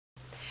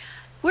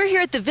We're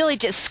here at the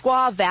village at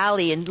Squaw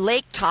Valley in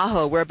Lake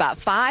Tahoe. We're about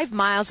 5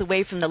 miles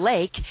away from the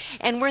lake,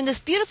 and we're in this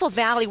beautiful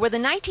valley where the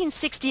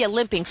 1960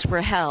 Olympics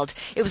were held.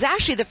 It was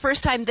actually the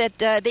first time that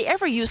they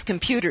ever used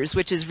computers,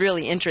 which is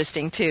really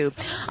interesting, too.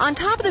 On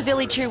top of the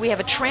village here, we have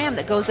a tram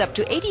that goes up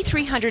to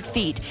 8,300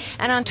 feet,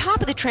 and on top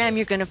of the tram,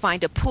 you're going to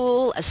find a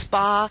pool, a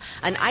spa,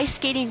 an ice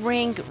skating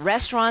rink,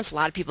 restaurants. A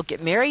lot of people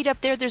get married up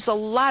there. There's a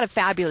lot of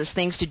fabulous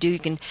things to do. You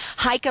can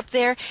hike up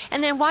there,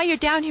 and then while you're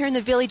down here in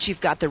the village,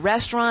 you've got the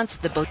restaurants,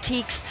 the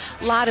boutiques,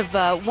 a lot of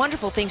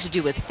wonderful things to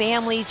do with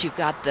families. You've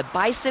got the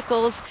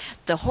bicycles,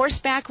 the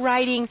horseback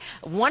riding,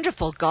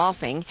 wonderful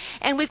golfing,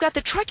 and we've got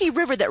the Truckee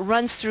River that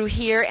runs through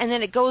here, and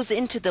then it goes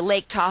into the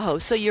Lake Tahoe.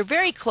 So you're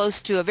very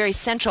close to a very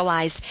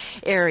centralized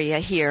area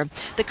here.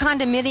 The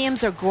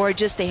condominiums are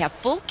gorgeous. They have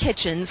full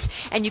kitchens,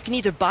 and you can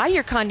either buy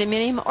your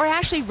condominium or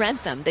actually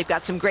rent them. They've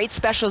got some great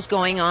specials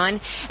going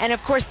on, and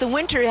of course the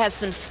winter has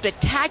some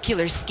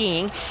spectacular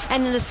skiing,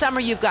 and in the summer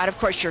you've got, of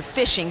course, your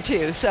fishing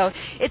too. So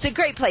it's a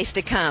great place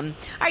to come.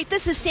 All right,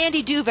 this is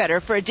Sandy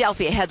Dhuyvetter for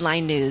Adelphia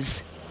Headline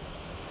News.